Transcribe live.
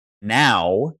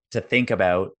Now to think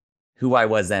about who I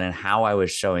was then and how I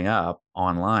was showing up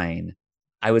online,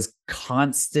 I was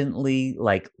constantly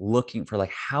like looking for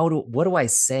like what do I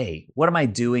say? What am I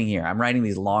doing here? I'm writing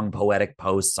these long poetic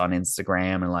posts on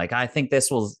Instagram and like I think this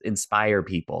will inspire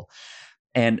people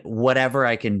and whatever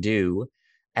I can do.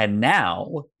 And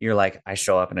now you're like I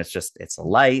show up and it's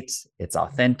light, it's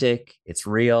authentic, it's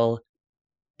real,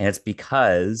 and it's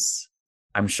because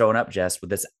I'm showing up, Jess, with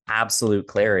this absolute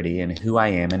clarity in who I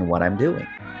am and what I'm doing.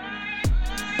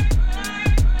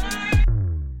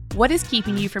 What is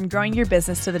keeping you from growing your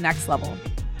business to the next level?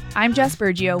 I'm Jess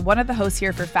Burgio, one of the hosts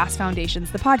here for Fast Foundations,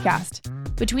 the podcast.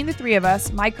 Between the three of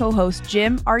us, my co-host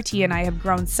Jim, RT, and I have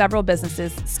grown several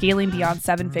businesses, scaling beyond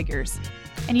 7 figures.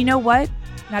 And you know what?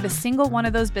 Not a single one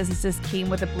of those businesses came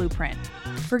with a blueprint.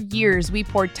 For years, we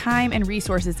poured time and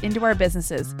resources into our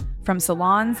businesses, from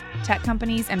salons, tech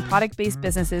companies, and product-based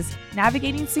businesses,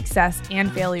 navigating success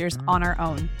and failures on our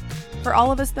own. For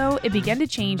all of us, though, it began to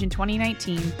change in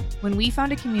 2019 when we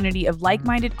found a community of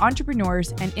like-minded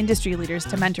entrepreneurs and industry leaders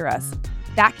to mentor us.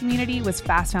 That community was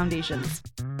Fast Foundations.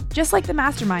 Just like the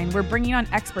mastermind, we're bringing on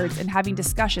experts and having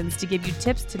discussions to give you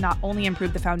tips to not only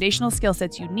improve the foundational skill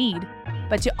sets you need,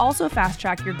 but to also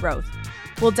fast-track your growth.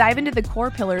 We'll dive into the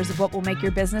core pillars of what will make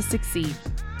your business succeed.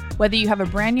 Whether you have a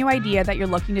brand new idea that you're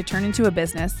looking to turn into a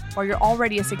business, or you're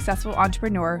already a successful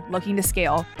entrepreneur looking to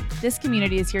scale, this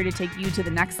community is here to take you to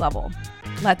the next level.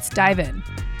 Let's dive in.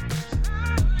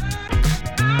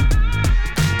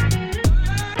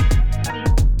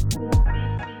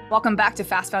 Welcome back to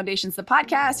Fast Foundations, the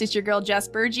podcast. It's your girl, Jess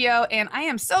Burgio, and I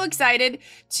am so excited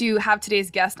to have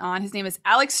today's guest on. His name is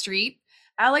Alex Street.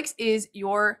 Alex is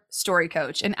your story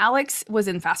coach, and Alex was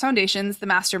in Fast Foundations, the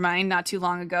mastermind, not too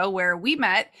long ago where we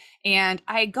met, and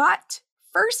I got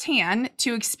firsthand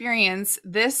to experience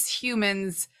this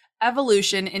human's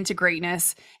evolution into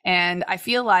greatness, and I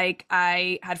feel like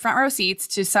I had front row seats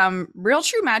to some real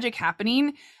true magic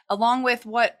happening, along with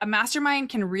what a mastermind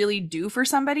can really do for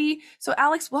somebody. So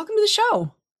Alex, welcome to the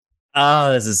show.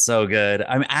 Oh, this is so good.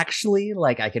 I'm actually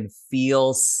like, I can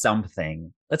feel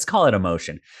something. Let's call it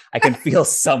emotion. I can feel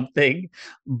something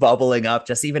bubbling up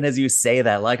just even as you say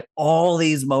that, like all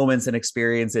these moments and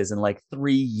experiences and like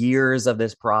 3 years of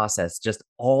this process just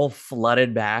all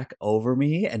flooded back over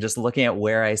me. And just looking at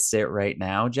where I sit right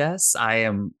now, Jess, I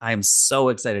am so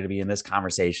excited to be in this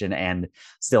conversation and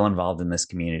still involved in this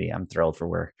community. I'm thrilled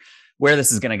for where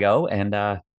this is going to go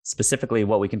and specifically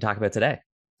what we can talk about today.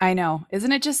 I know.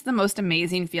 Isn't it just the most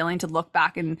amazing feeling to look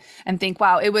back and think,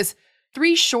 wow, it was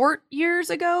 3 short years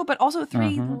ago, but also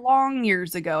 3 long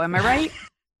years ago. Am I right?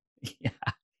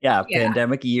 Yeah.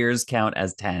 Pandemic years count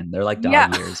as 10. They're like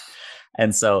dog years.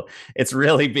 And so it's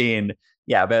really been,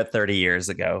 about 30 years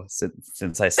ago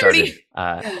since I started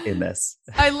in this.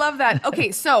 I love that.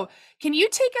 Okay. So can you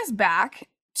take us back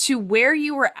to where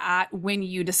you were at when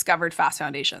you discovered Fast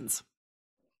Foundations?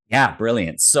 Yeah,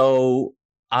 brilliant. So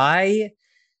I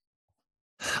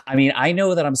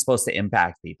know that I'm supposed to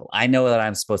impact people. I know that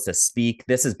I'm supposed to speak.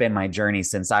 This has been my journey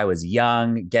since I was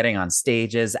young, getting on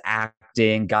stages,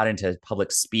 acting, got into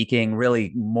public speaking,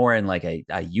 really more in like a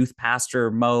youth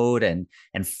pastor mode and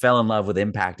fell in love with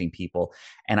impacting people.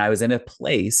 And I was in a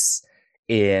place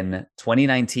in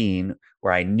 2019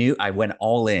 where I knew I went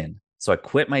all in. So I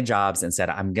quit my jobs and said,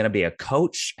 I'm going to be a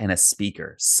coach and a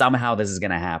speaker. Somehow this is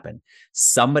going to happen.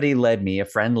 A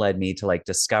friend led me to like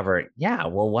discover,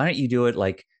 well, why don't you do it?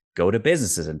 Like go to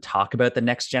businesses and talk about the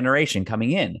next generation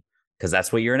coming in, because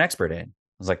that's what you're an expert in.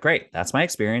 I was like, great, that's my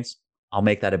experience. I'll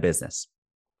make that a business.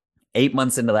 8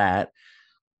 months into that,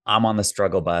 I'm on the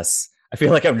struggle bus. I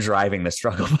feel like I'm driving the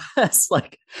struggle bus.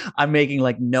 Like I'm making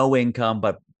like no income,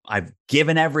 but I've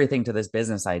given everything to this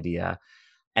business idea.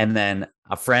 And then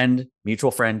a mutual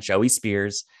friend, Joey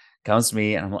Spears, comes to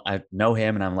me and I know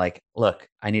him and I'm like, look,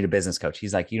 I need a business coach.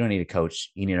 He's like, you don't need a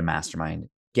coach. You need a mastermind.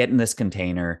 Get in this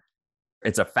container.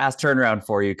 It's a fast turnaround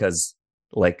for you because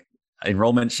like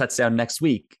enrollment shuts down next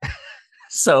week.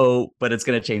 But it's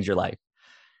going to change your life.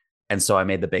 And so I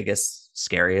made the biggest,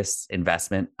 scariest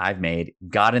investment I've made,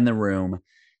 got in the room,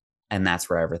 and that's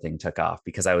where everything took off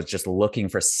because I was just looking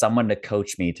for someone to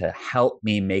coach me to help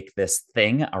me make this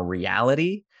thing a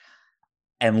reality.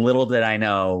 And little did I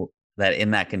know that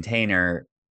in that container,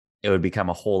 it would become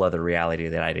a whole other reality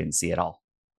that I didn't see at all.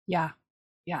 Yeah.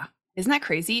 Yeah. Isn't that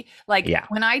crazy? Like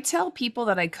when I tell people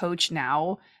that I coach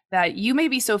now that you may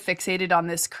be so fixated on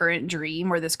this current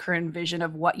dream or this current vision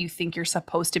of what you think you're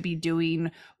supposed to be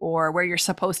doing or where you're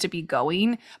supposed to be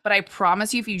going. But I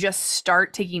promise you, if you just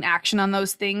start taking action on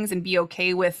those things and be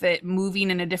okay with it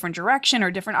moving in a different direction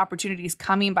or different opportunities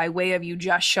coming by way of you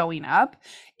just showing up,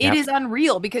 It is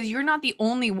unreal because you're not the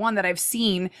only one that I've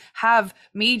seen have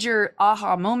major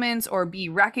aha moments or be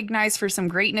recognized for some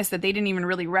greatness that they didn't even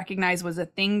really recognize was a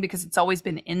thing because it's always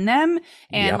been in them.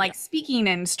 And like speaking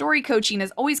and story coaching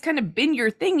has always kind of been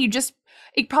your thing.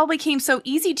 It probably came so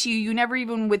easy to you, you never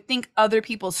even would think other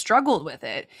people struggled with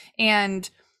it. And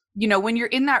when you're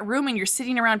in that room and you're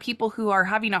sitting around people who are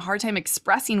having a hard time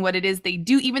expressing what it is they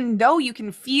do, even though you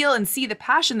can feel and see the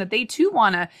passion that they too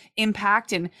want to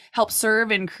impact and help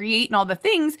serve and create and all the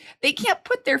things, they can't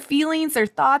put their feelings, their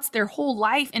thoughts, their whole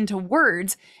life into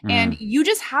words. And you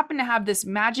just happen to have this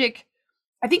magic,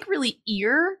 I think, really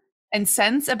ear and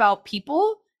sense about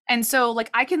people. And so like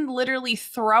I can literally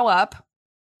throw up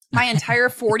my entire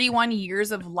 41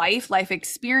 years of life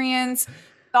experience,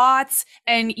 thoughts,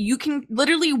 and you can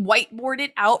literally whiteboard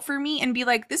it out for me and be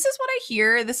like, this is what I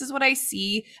hear, this is what I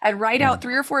see, and write out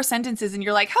 3 or 4 sentences, and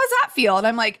you're like, how's that feel? And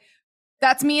I'm like,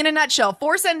 that's me in a nutshell.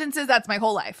 4 sentences, that's my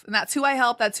whole life, and that's who I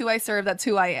help, that's who I serve, that's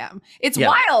who I am. It's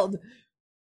wild.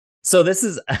 So this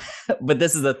is but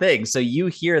this is the thing, so you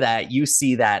hear that, you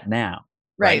see that now,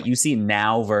 right? You see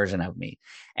now version of me.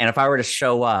 And if I were to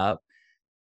show up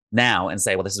now and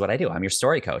say, well, this is what I do. I'm your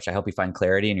story coach. I help you find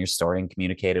clarity in your story and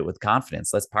communicate it with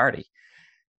confidence. Let's party.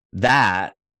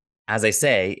 That, as I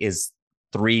say, is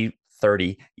 3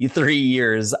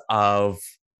 years of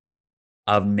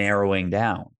narrowing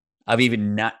down, of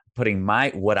even not putting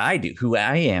what I do, who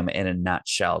I am in a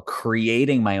nutshell,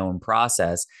 creating my own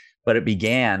process. But it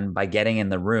began by getting in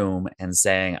the room and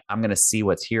saying, I'm going to see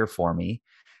what's here for me.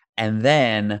 And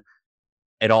then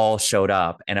it all showed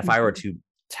up. And if I were to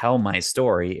tell my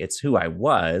story, it's who I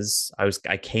was.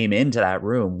 I came into that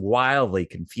room wildly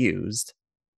confused,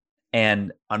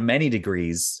 and on many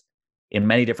degrees, in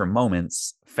many different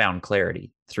moments, found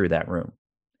clarity through that room.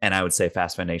 And I would say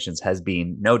Fast Foundations has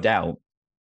been, no doubt,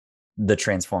 the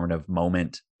transformative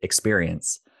moment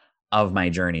experience of my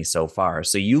journey so far.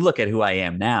 So you look at who I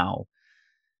am now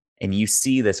and you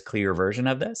see this clear version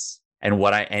of this,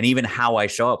 and even how I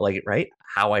show up,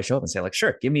 how I show up and say, like,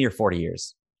 sure, give me your 40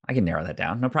 years. I can narrow that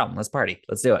down. No problem. Let's party.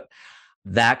 Let's do it.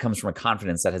 That comes from a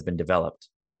confidence that has been developed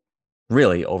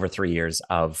really over 3 years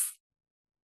of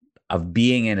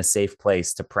being in a safe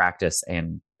place to practice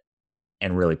and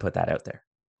really put that out there.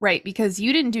 Right. Because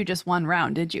you didn't do just one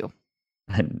round, did you?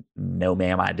 No,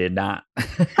 ma'am, I did not.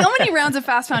 How many rounds of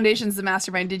Fast Foundations, the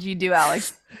mastermind, did you do,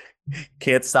 Alex?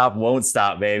 Can't stop, won't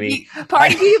stop, baby.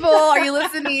 Party people, are you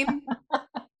listening?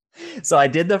 So I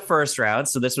did the first round.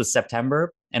 So this was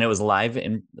September, and it was live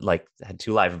had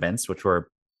 2 live events, which were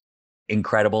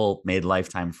incredible, made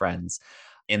lifetime friends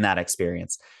in that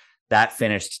experience. That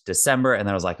finished December. And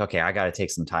then I was like, okay, I got to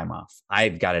take some time off.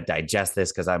 I've got to digest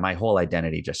this because my whole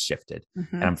identity just shifted.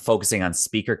 And I'm focusing on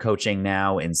speaker coaching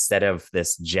now instead of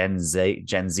this Gen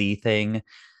Z thing.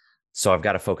 So I've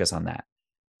got to focus on that.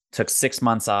 Took 6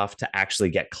 months off to actually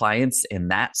get clients in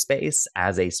that space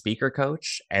as a speaker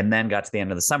coach. And then got to the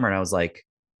end of the summer and I was like,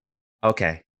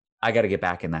 okay, I got to get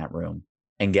back in that room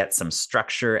and get some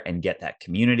structure and get that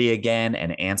community again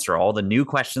and answer all the new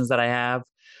questions that I have.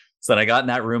 So then I got in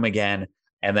that room again.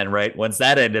 And then once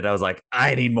that ended, I was like,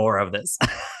 I need more of this.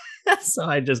 So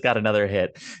I just got another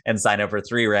hit and signed up for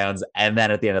 3 rounds. And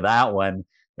then at the end of that one,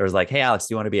 there was like, hey, Alex,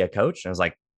 do you want to be a coach? And I was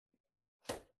like,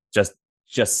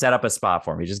 just set up a spot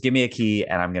for me. Just give me a key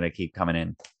and I'm going to keep coming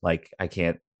in. Like I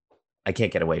can't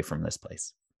get away from this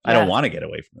place. I don't want to get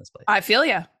away from this place. I feel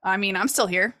you. I mean, I'm still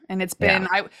here, and it's been,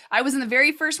 I was in the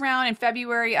very first round in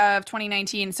February of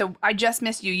 2019. So I just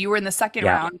missed you. You were in the second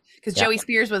round because Joey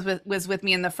Spears was with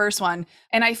me in the first one.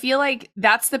 And I feel like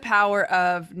that's the power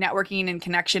of networking and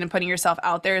connection and putting yourself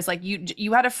out there. Is like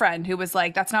you had a friend who was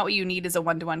like, that's not what you need as a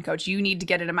one-to-one coach. You need to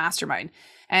get in a mastermind.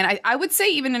 And I would say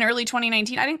even in early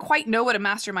 2019, I didn't quite know what a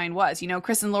mastermind was. You know,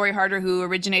 Chris and Lori Harder, who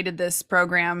originated this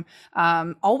program,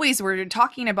 always were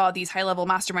talking about these high-level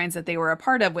masterminds that they were a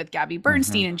part of with Gabby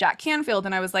Bernstein and Jack Canfield.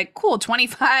 And I was like, cool,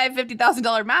 $25,000,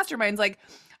 $50,000 masterminds. Like,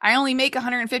 I only make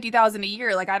 $150,000 a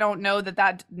year. Like, I don't know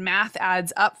that math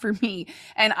adds up for me.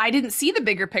 And I didn't see the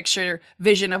bigger picture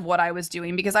vision of what I was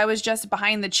doing because I was just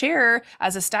behind the chair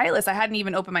as a stylist. I hadn't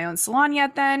even opened my own salon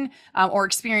yet then, or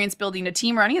experienced building a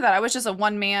team or any of that. I was just a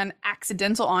one-man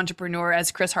accidental entrepreneur,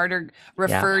 as Chris Harder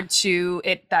referred to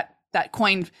it. That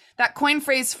coin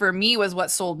phrase for me was what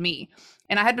sold me.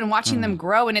 And I had been watching them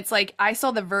grow. And it's like, I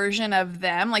saw the version of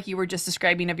them, like you were just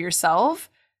describing of yourself,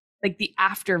 like the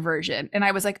after version. And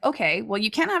I was like, okay, well,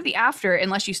 you can't have the after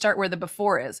unless you start where the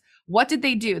before is. What did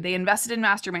they do? They invested in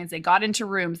masterminds. They got into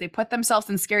rooms. They put themselves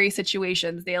in scary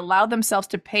situations. They allowed themselves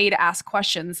to pay to ask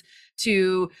questions,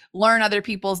 to learn other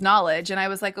people's knowledge. And I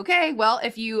was like, okay, well,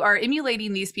 if you are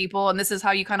emulating these people and this is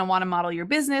how you kind of want to model your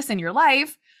business and your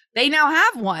life, they now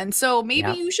have one. So maybe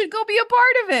Yep. you should go be a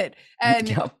part of it. And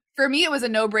Yep. for me, it was a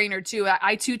no brainer too.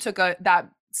 I too took that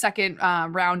second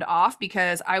round off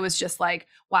because I was just like,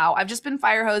 wow, I've just been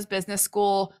fire hose business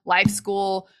school, life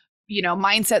school,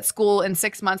 mindset school in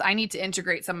 6 months. I need to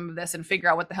integrate some of this and figure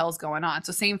out what the hell's going on.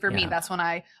 So same for me. Yeah. That's when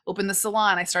I opened the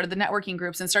salon. I started the networking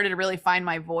groups and started to really find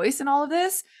my voice in all of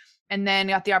this. And then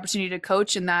got the opportunity to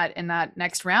coach in that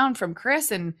next round from Chris.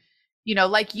 And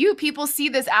like people see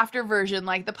this after version,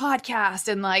 like the podcast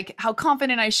and like how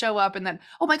confident I show up and then,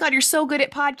 oh my God, you're so good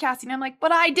at podcasting. I'm like,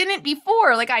 but I didn't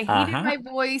before. Like I hated my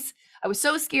voice. I was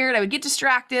so scared. I would get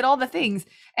distracted, all the things.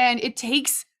 And it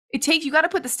takes, you got to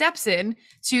put the steps in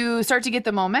to start to get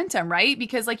the momentum, right?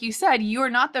 Because like you said, you're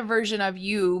not the version of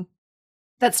you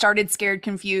that started scared,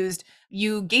 confused.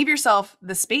 You gave yourself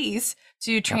the space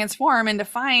to transform and to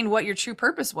find what your true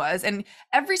purpose was. And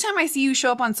every time I see you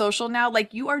show up on social now,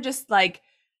 like you are just like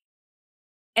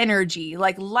energy,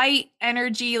 like light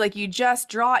energy, like you just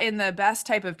draw in the best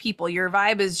type of people. Your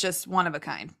vibe is just one of a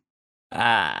kind.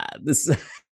 This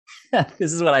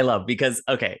this is what I love because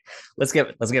okay, let's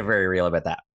get very real about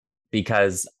that.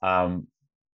 Because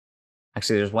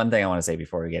actually there's one thing I want to say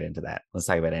before we get into that. Let's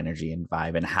talk about energy and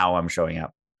vibe and how I'm showing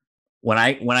up. When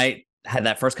I had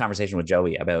that first conversation with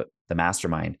Joey about the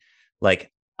mastermind,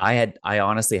 like I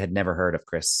honestly had never heard of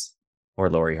Chris or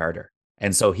Lori Harder.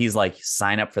 And so he's like,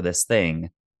 sign up for this thing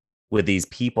with these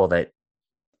people that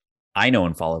I know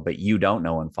and follow, but you don't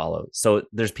know and follow. So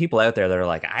there's people out there that are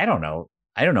like, I don't know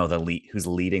who's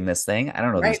leading this thing. I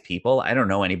don't know these people. I don't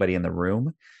know anybody in the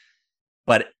room.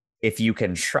 But if you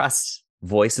can trust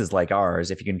voices like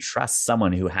ours, if you can trust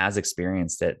someone who has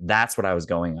experienced it, that's what I was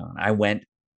going on. I went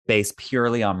based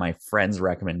purely on my friend's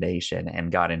recommendation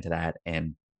and got into that,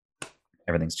 and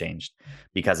everything's changed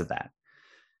because of that.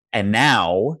 And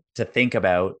now to think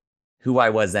about who I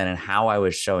was then and how I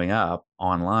was showing up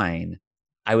online,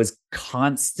 I was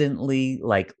constantly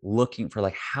like looking for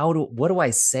like, what do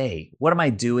I say? What am I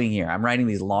doing here? I'm writing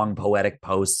these long poetic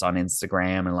posts on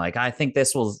Instagram and like, I think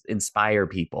this will inspire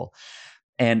people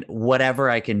and whatever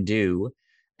I can do.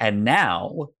 And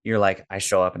now you're like, I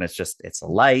show up and it's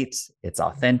light, it's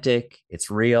authentic,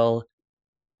 it's real.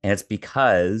 And it's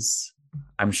because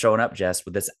I'm showing up, Jess,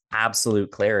 with this absolute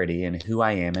clarity in who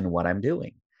I am and what I'm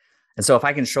doing. And so if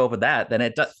I can show up with that,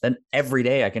 then every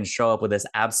day I can show up with this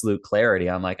absolute clarity.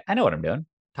 I'm like, I know what I'm doing. I'm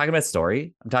talking about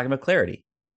story. I'm talking about clarity.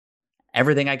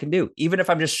 Everything I can do, even if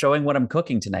I'm just showing what I'm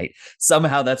cooking tonight,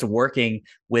 somehow that's working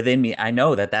within me. I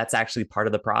know that that's actually part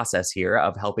of the process here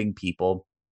of helping people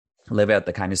live out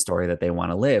the kind of story that they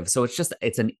want to live. So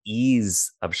it's an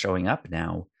ease of showing up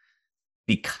now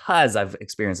because I've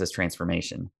experienced this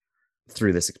transformation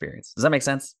through this experience. Does that make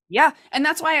sense? Yeah. And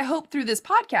that's why I hope through this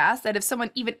podcast that if someone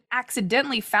even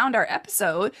accidentally found our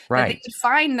episode, that they could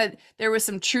find that there was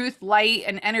some truth, light,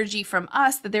 and energy from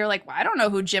us, that they're like, well, I don't know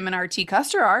who Jim and RT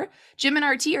Custer are. Jim and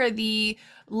RT are the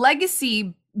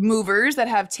legacy movers that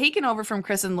have taken over from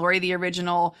Chris and Lori, the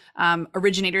original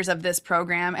originators of this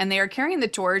program, and they are carrying the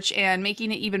torch and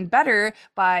making it even better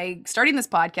by starting this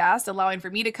podcast, allowing for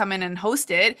me to come in and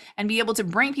host it and be able to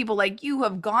bring people like you who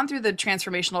have gone through the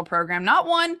transformational program, not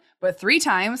one, but 3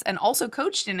 times, and also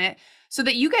coached in it, so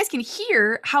that you guys can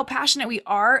hear how passionate we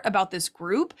are about this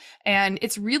group. And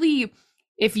it's really,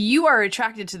 if you are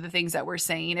attracted to the things that we're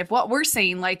saying, if what we're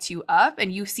saying lights you up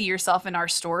and you see yourself in our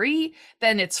story,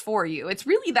 then it's for you. It's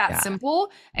really that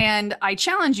simple. And I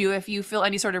challenge you, if you feel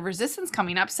any sort of resistance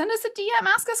coming up, send us a DM,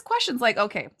 ask us questions like,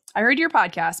 okay, I heard your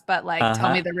podcast, but like,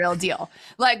 tell me the real deal.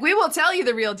 Like, we will tell you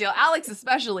the real deal. Alex,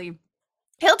 especially,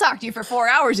 he'll talk to you for 4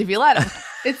 hours if you let him.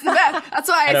 It's the best. That's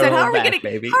why I said, how are we going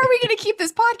to keep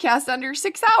this podcast under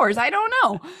 6 hours? I don't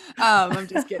know. I'm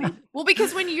just kidding. Well,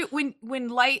 because when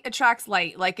light attracts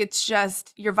light, like it's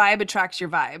just your vibe attracts your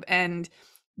vibe. And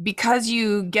because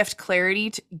you gift clarity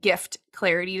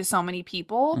to so many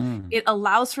people, it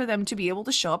allows for them to be able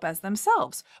to show up as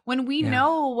themselves. When we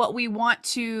know what we want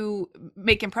to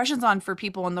make impressions on for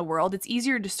people in the world, it's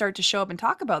easier to start to show up and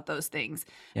talk about those things.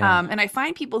 And I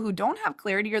find people who don't have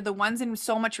clarity are the ones in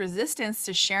so much resistance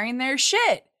to sharing their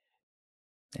shit.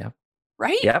 Yeah.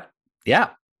 Right? Yep. Yeah.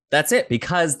 That's it.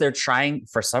 Because they're trying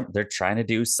to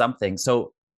do something.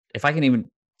 So if I can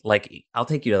even, like, I'll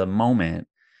take you to the moment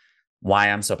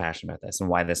why I'm so passionate about this and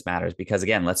why this matters. Because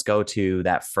again, let's go to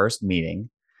that first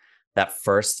meeting, that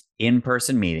first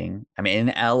in-person meeting. I'm in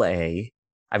LA.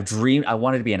 I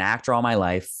wanted to be an actor all my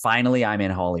life. Finally, I'm in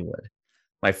Hollywood.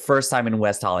 My first time in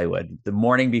West Hollywood. The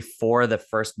morning before the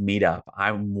first meetup,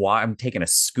 I'm taking a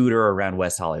scooter around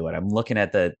West Hollywood. I'm looking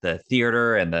at the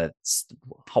theater and the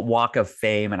Walk of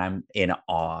Fame, and I'm in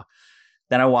awe.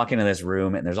 Then I walk into this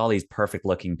room and there's all these perfect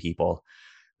looking people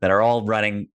that are all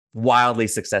running wildly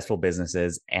successful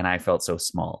businesses. And I felt so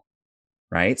small.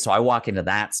 Right. So I walk into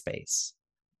that space.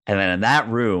 And then in that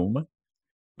room,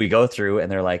 we go through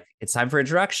and they're like, it's time for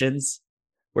introductions.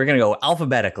 We're going to go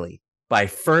alphabetically by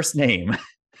first name.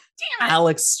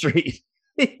 Alex Street.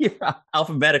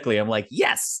 Alphabetically. I'm like,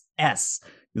 yes, S.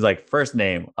 He's like, first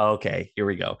name. Okay, here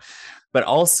we go. But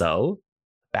also,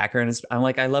 background is, I'm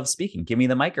like, I love speaking. Give me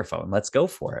the microphone. Let's go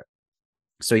for it.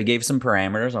 So he gave some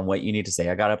parameters on what you need to say.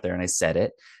 I got up there and I said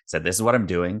it, said, this is what I'm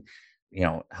doing,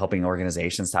 helping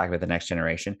organizations talk about the next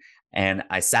generation. And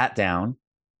I sat down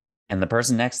and the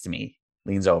person next to me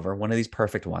leans over, one of these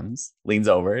perfect ones, leans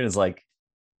over and is like,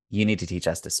 you need to teach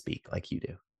us to speak like you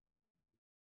do.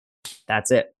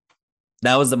 That's it.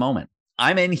 That was the moment.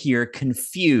 I'm in here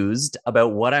confused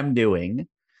about what I'm doing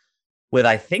with,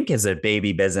 I think, is a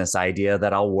baby business idea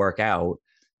that I'll work out.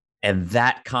 And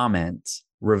that comment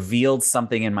revealed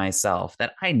something in myself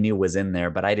that I knew was in there,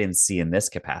 but I didn't see in this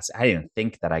capacity. I didn't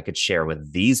think that I could share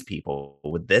with these people,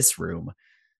 with this room.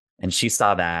 And she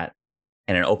saw that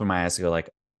and it opened my eyes to go like,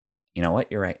 you know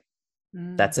what? You're right.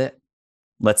 That's it.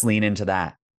 Let's lean into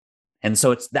that. And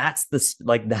so that's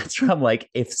where I'm like,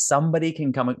 if somebody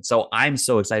can come. So I'm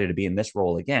so excited to be in this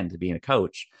role again, to be a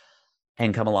coach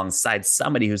and come alongside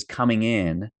somebody who's coming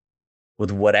in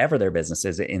with whatever their business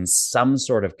is in some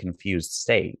sort of confused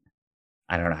state.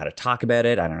 I don't know how to talk about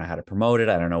it. I don't know how to promote it.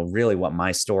 I don't know really what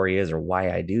my story is or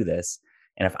why I do this.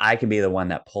 And if I can be the one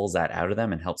that pulls that out of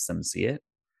them and helps them see it,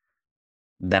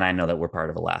 then I know that we're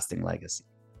part of a lasting legacy.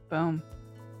 Boom.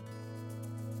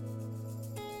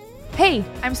 Hey,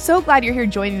 I'm so glad you're here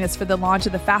joining us for the launch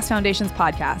of the Fast Foundations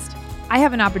podcast. I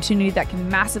have an opportunity that can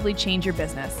massively change your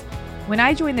business. When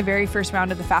I joined the very first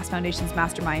round of the Fast Foundations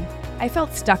Mastermind, I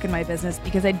felt stuck in my business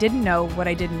because I didn't know what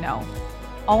I didn't know.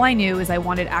 All I knew is I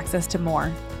wanted access to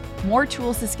more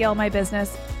tools to scale my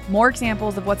business, more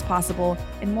examples of what's possible,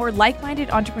 and more like-minded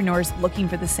entrepreneurs looking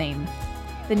for the same.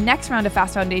 The next round of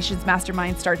Fast Foundations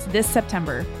Mastermind starts this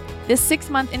September. This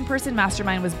 6-month in-person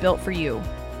mastermind was built for you.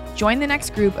 Join the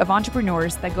next group of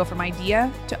entrepreneurs that go from idea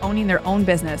to owning their own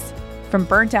business, from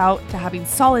burnt out to having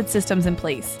solid systems in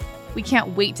place. We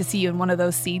can't wait to see you in one of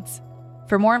those seats.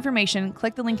 For more information,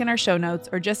 click the link in our show notes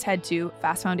or just head to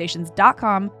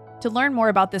fastfoundations.com to learn more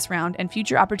about this round and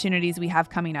future opportunities we have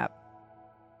coming up.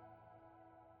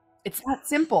 It's that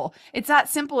simple. It's that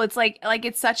simple. It's like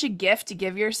it's such a gift to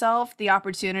give yourself the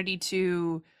opportunity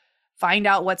to find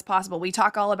out what's possible. We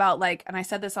talk all about and I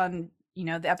said this on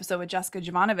the episode with Jessica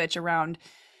Jovanovich around,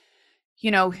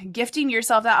 gifting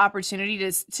yourself that opportunity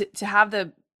to have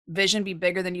the vision be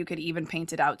bigger than you could even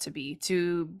paint it out to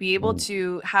be able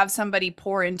to have somebody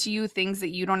pour into you things that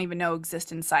you don't even know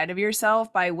exist inside of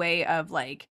yourself by way of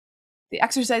the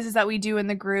exercises that we do in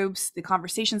the groups, the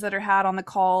conversations that are had on the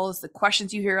calls, the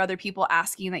questions you hear other people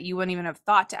asking that you wouldn't even have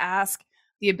thought to ask,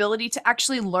 the ability to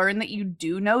actually learn that you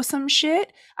do know some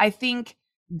shit. I think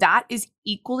that is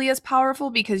equally as powerful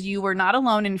because you were not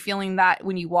alone in feeling that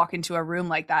when you walk into a room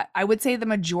like that. I would say the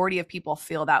majority of people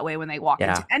feel that way when they walk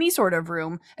into any sort of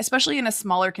room, especially in a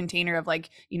smaller container of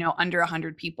under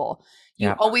 100 people.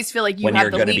 You always feel like you when have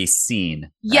you're going to be seen.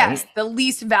 Right? Yes, the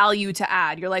least value to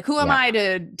add. You're like, who am I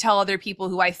to tell other people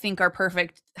who I think are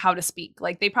perfect how to speak?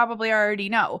 They probably already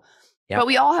know. But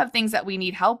we all have things that we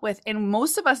need help with. And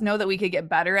most of us know that we could get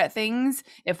better at things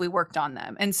if we worked on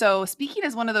them. And so speaking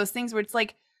is one of those things where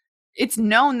it's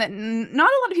known that not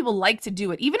a lot of people like to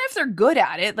do it. Even if they're good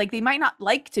at it, they might not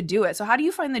like to do it. So how do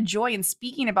you find the joy in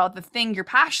speaking about the thing you're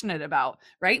passionate about,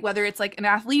 right? Whether it's an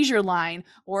athleisure line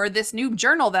or this new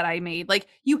journal that I made,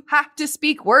 you have to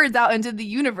speak words out into the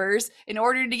universe in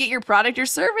order to get your product or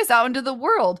service out into the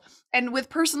world. And with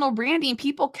personal branding,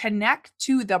 people connect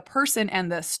to the person and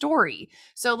the story.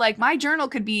 So my journal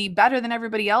could be better than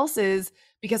everybody else's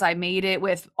because I made it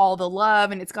with all the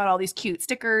love and it's got all these cute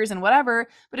stickers and whatever.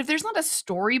 But if there's not a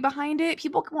story behind it,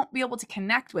 people won't be able to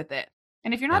connect with it.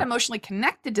 And if you're not emotionally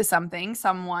connected to something,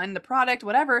 someone, the product,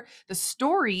 whatever, the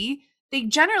story, they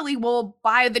generally will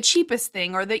buy the cheapest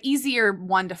thing or the easier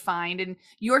one to find, and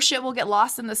your shit will get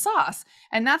lost in the sauce.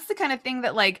 And that's the kind of thing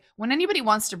that when anybody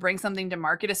wants to bring something to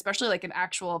market, especially an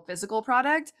actual physical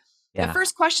product, the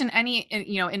first question any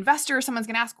investor or someone's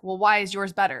going to ask, well, why is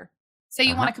yours better? Say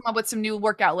you want to come up with some new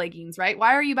workout leggings, right?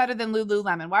 Why are you better than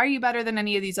Lululemon? Why are you better than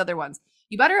any of these other ones?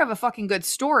 You better have a fucking good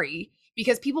story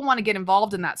because people want to get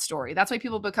involved in that story. That's why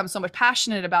people become so much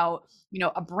passionate about,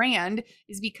 a brand,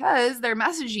 is because their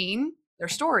messaging, their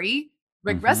story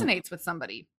resonates with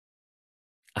somebody.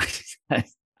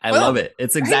 I love it.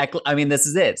 It's exactly, right? This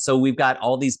is it. So we've got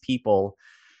all these people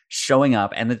showing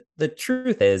up, and the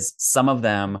truth is some of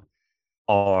them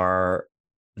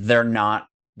they're not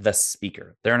the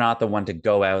speaker. They're not the one to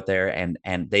go out there and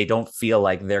they don't feel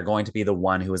like they're going to be the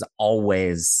one who is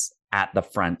always at the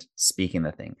front speaking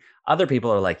the thing. Other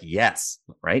people are like, yes,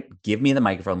 right? Give me the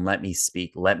microphone. Let me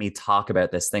speak. Let me talk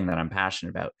about this thing that I'm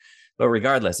passionate about. But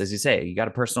regardless, as you say, you got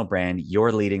a personal brand,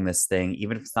 you're leading this thing,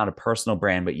 even if it's not a personal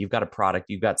brand, but you've got a product,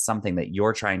 you've got something that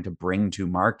you're trying to bring to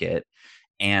market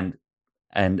and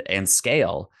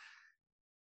scale.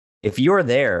 If you're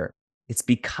there, it's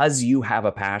because you have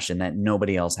a passion that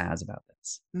nobody else has about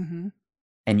this. Mm-hmm.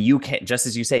 And you can, just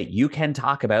as you say, you can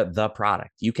talk about the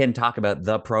product. You can talk about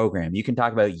the program. You can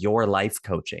talk about your life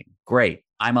coaching. Great.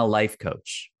 I'm a life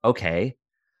coach. Okay.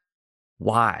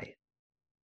 Why?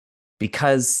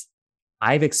 Because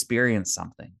I've experienced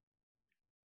something.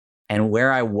 And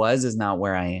where I was is not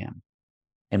where I am.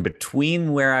 And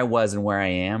between where I was and where I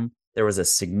am, there was a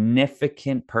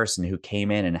significant person who came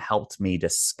in and helped me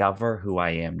discover who I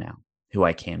am now, who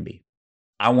I can be.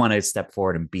 I want to step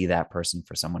forward and be that person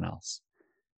for someone else.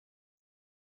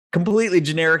 Completely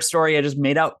generic story I just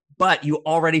made up, but you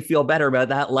already feel better about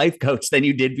that life coach than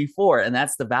you did before. And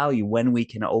that's the value when we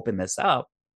can open this up.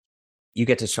 You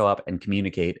get to show up and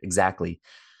communicate exactly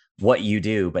what you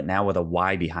do, but now with a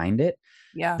why behind it.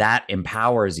 Yeah. That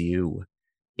empowers you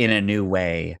in a new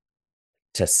way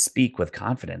to speak with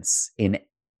confidence in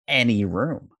any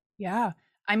room. Yeah.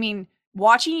 I mean,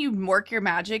 watching you work your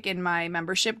magic in my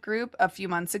membership group a few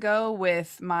months ago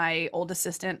with my old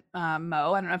assistant,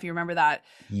 Mo. I don't know if you remember that.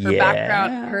 Her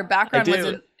background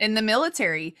was in the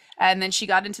military. And then she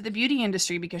got into the beauty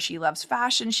industry because she loves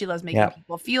fashion. She loves making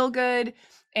people feel good.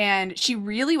 And she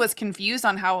really was confused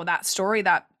on how that story,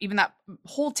 that even that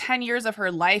whole 10 years of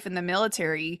her life in the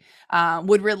military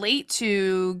would relate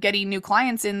to getting new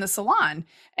clients in the salon.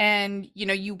 And, you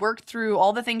know, you worked through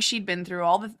all the things she'd been through,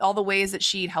 all the ways that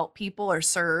she'd helped people or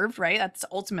served, right? That's the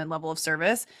ultimate level of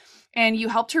service. And you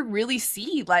helped her really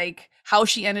see like how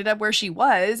she ended up where she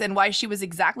was and why she was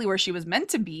exactly where she was meant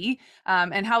to be,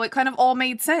 and how it kind of all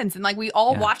made sense. And like we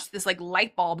all watched this like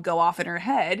light bulb go off in her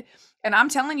head. And I'm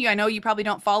telling you, I know you probably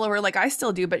don't follow her like I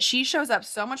still do, but she shows up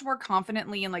so much more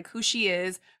confidently in like who she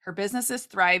is. Her business is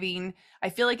thriving. I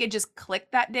feel like it just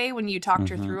clicked that day when you talked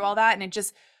her through all that. And it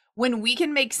just, when we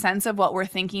can make sense of what we're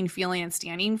thinking, feeling, and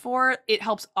standing for, it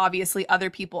helps obviously other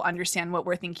people understand what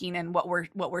we're thinking and what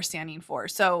we're standing for.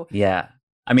 So yeah,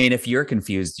 I mean, if you're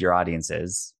confused, your audience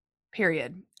is.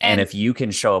 Period. And if you can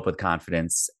show up with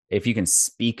confidence, if you can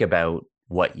speak about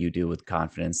what you do with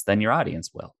confidence, then your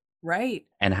audience will. Right.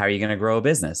 And how are you going to grow a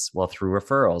business? Well, through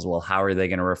referrals. Well, how are they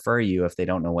going to refer you if they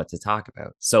don't know what to talk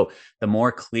about? So the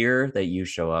more clear that you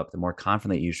show up, the more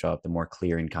confident you show up, the more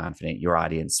clear and confident your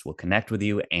audience will connect with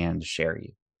you and share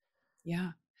you.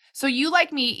 Yeah. So you,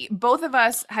 like me, both of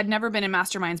us had never been in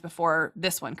masterminds before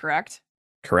this one, correct?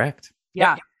 Correct.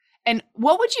 Yeah. Yep. And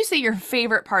what would you say your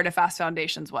favorite part of Fast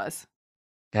Foundations was?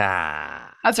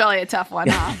 That's really a tough one,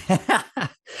 huh?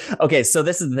 Okay, so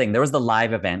this is the thing. There was the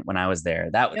live event when I was there.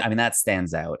 I mean, that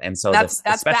stands out. And so that's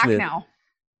back now.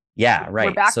 Yeah, right.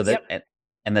 We're back, so that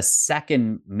and the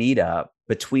second meetup,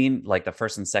 between like the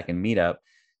first and second meetup,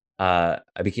 I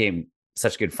became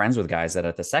such good friends with guys that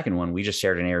at the second one, we just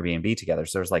shared an Airbnb together.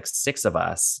 So there's like 6 of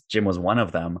us. Jim was one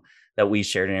of them that we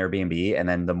shared an Airbnb. And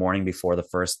then the morning before the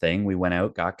first thing, we went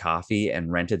out, got coffee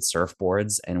and rented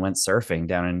surfboards and went surfing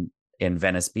down in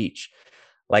Venice Beach.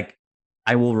 Like,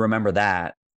 I will remember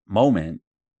that moment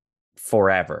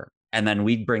forever. And then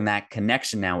we'd bring that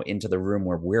connection now into the room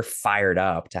where we're fired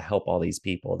up to help all these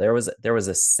people. There was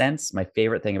a sense, my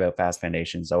favorite thing about Fast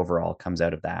Foundations overall comes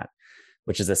out of that,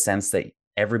 which is a sense that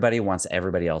everybody wants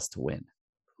everybody else to win.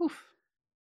 Oof.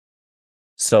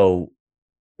 So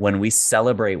when we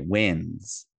celebrate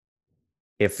wins,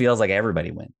 it feels like everybody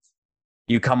wins.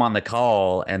 You come on the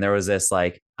call and there was this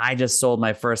like, I just sold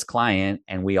my first client,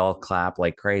 and we all clap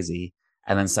like crazy.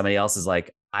 And then somebody else is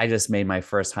like, I just made my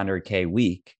first 100K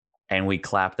week, and we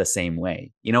clap the same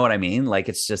way. You know what I mean? Like,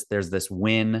 it's just, there's this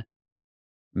win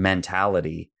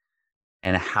mentality,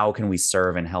 and how can we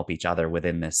serve and help each other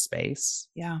within this space?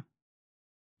 Yeah.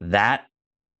 That's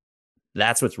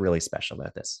what's really special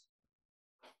about this.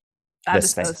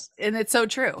 And it's so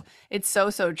true. It's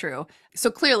so true. So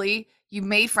clearly you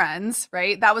made friends,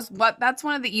 right? That's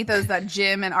one of the ethos that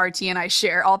Jim and RT and I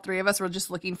share. All 3 of us were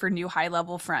just looking for new high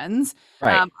level friends.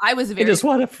 Right. I just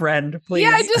want a friend, please.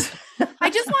 Yeah, I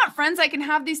just want friends I can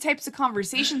have these types of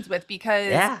conversations with,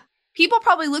 because people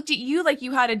probably looked at you like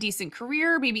you had a decent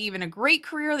career, maybe even a great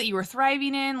career that you were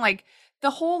thriving in. Like, the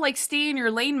whole like stay in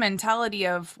your lane mentality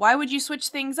of why would you switch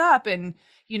things up? And,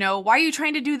 why are you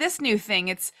trying to do this new thing?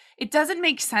 It doesn't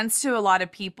make sense to a lot of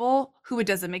people who it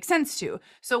doesn't make sense to.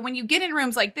 So when you get in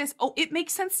rooms like this, it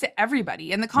makes sense to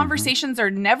everybody. And the conversations are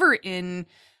never in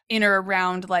or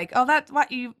around like, oh, that's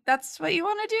what you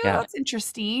want to do. Yeah. That's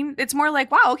interesting. It's more like,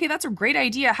 wow, okay, that's a great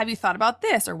idea. Have you thought about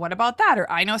this? Or what about that?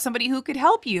 Or I know somebody who could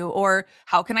help you, or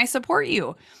how can I support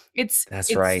you?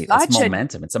 That's right. It's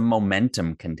momentum. It's a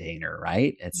momentum container,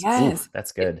 right? Yes.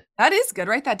 That's good. That is good.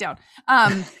 Write that down.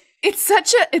 It's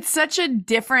such a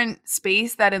different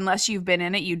space that unless you've been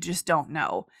in it, you just don't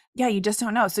know. Yeah, you just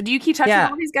don't know. So do you keep touch with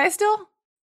all these guys still?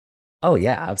 Oh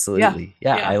yeah, absolutely.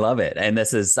 Yeah, I love it. And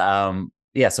this is so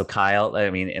Kyle, I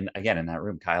mean, and again in that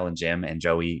room, Kyle and Jim and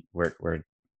Joey, we're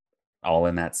all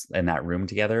in that room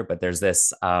together. But there's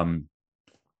this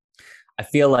I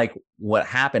feel like what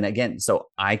happened again. So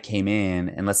I came in,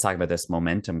 and let's talk about this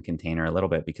momentum container a little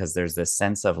bit, because there's this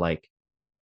sense of like,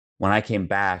 when I came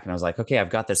back and I was like, okay,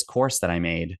 I've got this course that I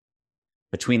made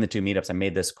between the two meetups. I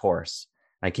made this course.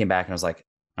 I came back and I was like,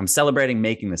 I'm celebrating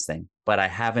making this thing, but I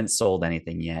haven't sold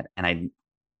anything yet. And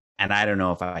I don't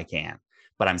know if I can,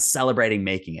 but I'm celebrating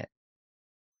making it.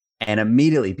 And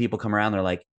immediately people come around, they're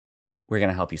like, we're going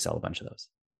to help you sell a bunch of those.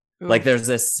 Oof. Like there's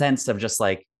this sense of just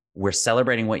like, we're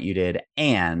celebrating what you did,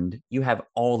 and you have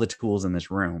all the tools in this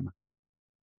room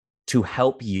to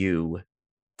help you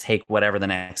take whatever the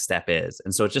next step is.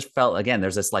 And so it just felt, again,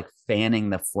 there's this like fanning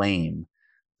the flame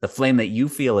that you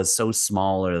feel is so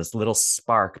small, or this little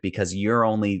spark, because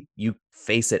you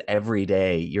face it every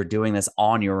day. You're doing this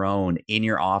on your own, in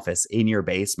your office, in your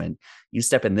basement. You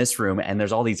step in this room and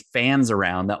there's all these fans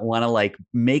around that want to like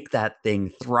make that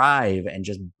thing thrive and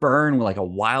just burn like a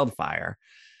wildfire.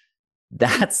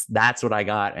 That's what I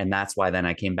got. And that's why then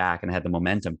I came back and had the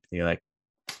momentum to be like,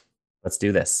 let's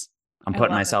do this. I'm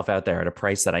putting myself out there at a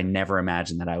price that I never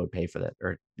imagined that I would pay for that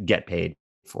or get paid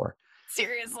for.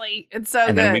 Seriously. It's so good.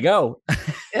 And then we go.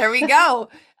 There we go.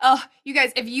 Oh, you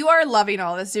guys, if you are loving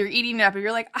all this, you're eating it up, and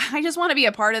you're like, I just want to be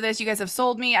a part of this. You guys have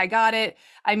sold me. I got it.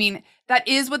 I mean, that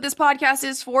is what this podcast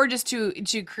is for, just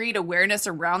to create awareness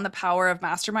around the power of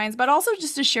masterminds, but also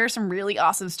just to share some really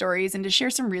awesome stories and to share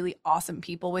some really awesome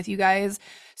people with you guys.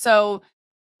 So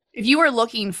if you are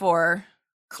looking for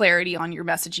clarity on your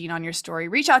messaging, on your story,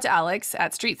 reach out to Alex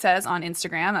at Street Says on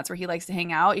Instagram. That's where he likes to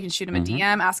hang out. You can shoot him a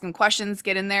DM, ask him questions,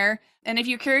 get in there. And if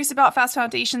you're curious about Fast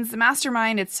Foundations, the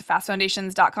mastermind, it's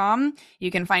fastfoundations.com.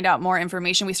 You can find out more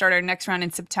information. We start our next round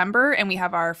in September, and we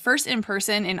have our first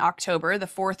in-person in October, the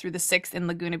 4th through the 6th in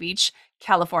Laguna Beach,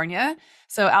 California.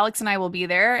 So Alex and I will be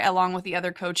there along with the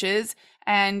other coaches,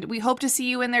 and we hope to see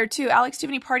you in there too. Alex, do you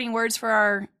have any parting words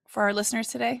for our listeners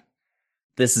today?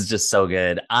 This is just so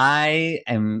good. I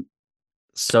am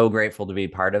so grateful to be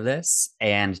part of this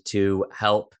and to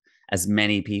help as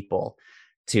many people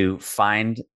to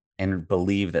find and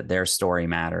believe that their story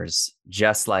matters,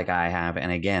 just like I have.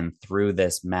 And again, through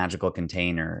this magical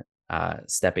container,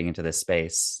 stepping into this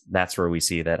space, that's where we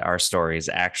see that our stories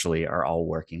actually are all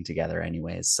working together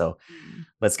anyways. So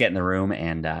let's get in the room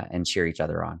and cheer each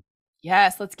other on.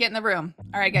 Yes, let's get in the room.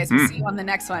 All right, guys, we'll see you on the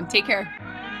next one. Take care.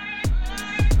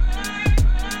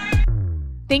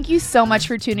 Thank you so much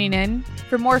for tuning in.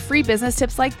 For more free business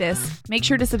tips like this, make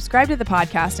sure to subscribe to the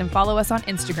podcast and follow us on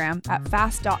Instagram at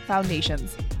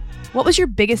fast.foundations. What was your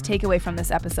biggest takeaway from this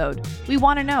episode? We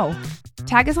want to know.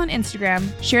 Tag us on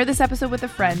Instagram, share this episode with a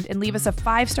friend, and leave us a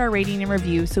 5-star rating and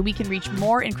review so we can reach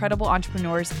more incredible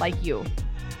entrepreneurs like you.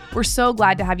 We're so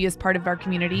glad to have you as part of our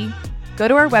community. Go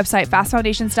to our website,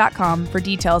 fastfoundations.com, for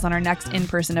details on our next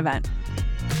in-person event.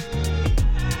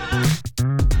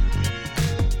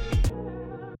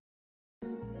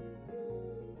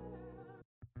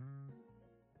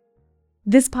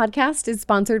 This podcast is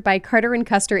sponsored by Carter &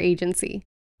 Custer Agency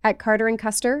at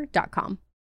carterandcuster.com.